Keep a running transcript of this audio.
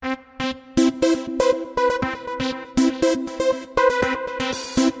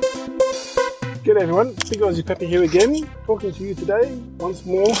G'day everyone, Big Aussie Peppy here again, talking to you today once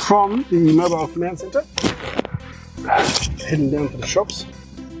more from the Mobile Command Centre. Heading down to the shops,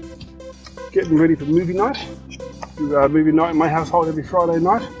 getting ready for movie night. Movie night in my household every Friday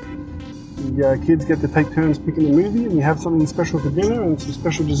night. The kids get to take turns picking a movie and we have something special for dinner and some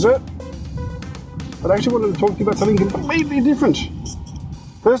special dessert. But I actually wanted to talk to you about something completely different.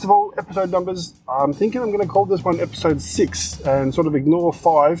 First of all, episode numbers. I'm thinking I'm going to call this one episode 6 and sort of ignore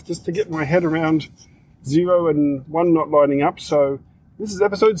 5 just to get my head around 0 and 1 not lining up. So this is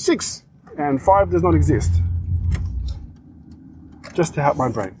episode 6 and 5 does not exist. Just to help my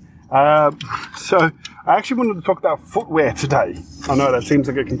brain. So I actually wanted to talk about footwear today. I know that seems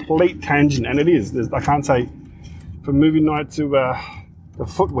like a complete tangent, and it is. I can't say from movie night to the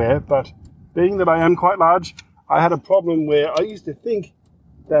footwear, but being that I am quite large, I had a problem where I used to think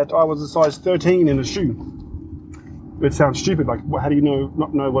that I was a size 13 in a shoe. It sounds stupid, like how do you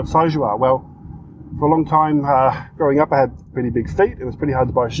not know what size you are? Well, for a long time growing up, I had pretty big feet. It was pretty hard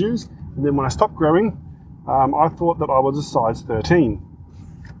to buy shoes. And then when I stopped growing, I thought that I was a size 13.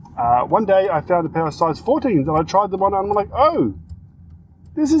 One day I found a pair of size 14s and I tried them on and I'm like, oh,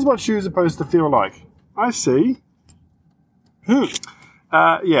 this is what shoes are supposed to feel like. I see.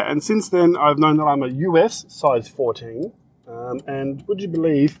 And since then I've known that I'm a US size 14. And would you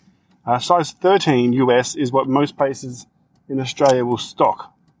believe size 13 US is what most places in Australia will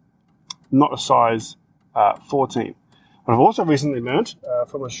stock, not a size 14. But I've also recently learnt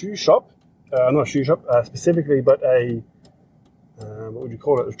from a shoe shop, not a shoe shop specifically, but a, what would you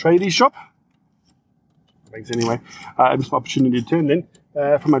call it, a tradie shop? Thanks anyway. I missed my opportunity to turn then.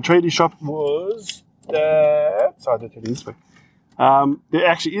 From a tradie shop was that, sorry, they're turning this way. There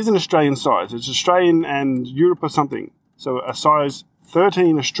actually is an Australian size. It's Australian and Europe or something. So a size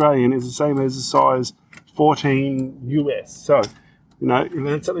 13 Australian is the same as a size 14 US. So, you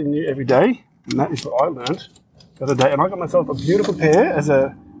learn something new every day. And that is what I learned the other day. And I got myself a beautiful pair as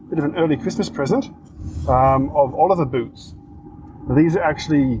a bit of an early Christmas present of Oliver boots. Now, these are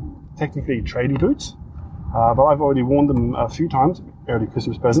actually technically tradie boots. But I've already worn them a few times. Early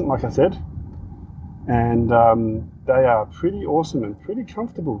Christmas present, like I said. And they are pretty awesome and pretty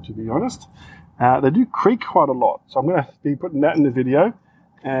comfortable, to be honest. They do creak quite a lot, so I'm going to be putting that in the video.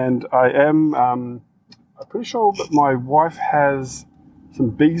 And I'm pretty sure that my wife has some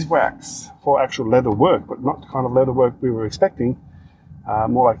beeswax for actual leather work, but not the kind of leather work we were expecting.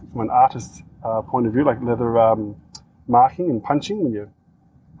 More like from an artist's point of view, like leather marking and punching when you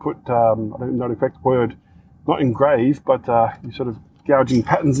put, I don't know the correct word, not engrave, but you sort of gouging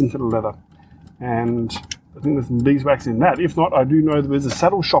patterns into the leather. And I think there's some beeswax in that. If not, I do know there is a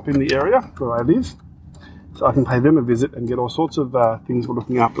saddle shop in the area where I live, so I can pay them a visit and get all sorts of things for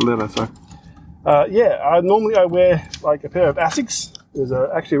looking after leather. So, normally I wear like a pair of Asics. There's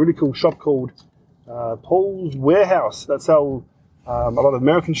actually a really cool shop called Paul's Warehouse that sell a lot of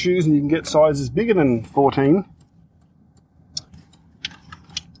American shoes, and you can get sizes bigger than 14.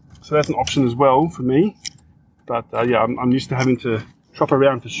 So that's an option as well for me. But I'm used to having to shop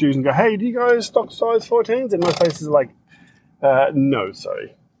around for shoes and go, hey, do you guys stock size 14s? And most places are like, no,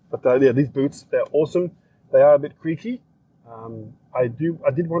 sorry. But these boots, they're awesome. They are a bit creaky. I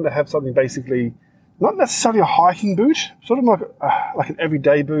did want to have something basically, not necessarily a hiking boot, sort of like an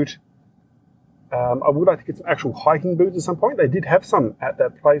everyday boot. I would like to get some actual hiking boots at some point. They did have some at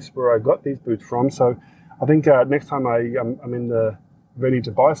that place where I got these boots from. So I think next time I'm ready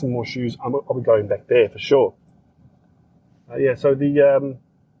to buy some more shoes, I'll be going back there for sure. So the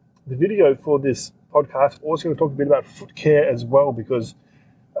video for this podcast also going to talk a bit about foot care as well, because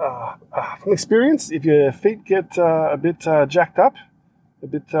from experience, if your feet get a bit jacked up, a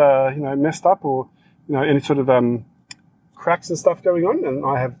bit messed up, or any sort of cracks and stuff going on, and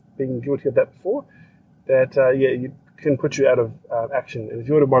I have been guilty of that before, that it can put you out of action. And if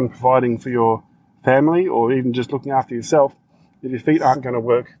you're the one providing for your family or even just looking after yourself, if your feet aren't going to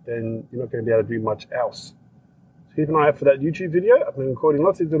work, then you're not going to be able to do much else. So keep an eye out for that YouTube video. I've been recording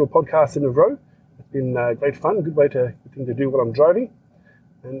lots of little podcasts in a row. It's been great fun, good thing to do while I'm driving.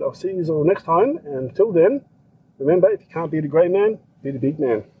 And I'll see you all next time. And until then, remember, if you can't be the great man, be the big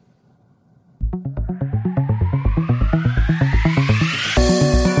man.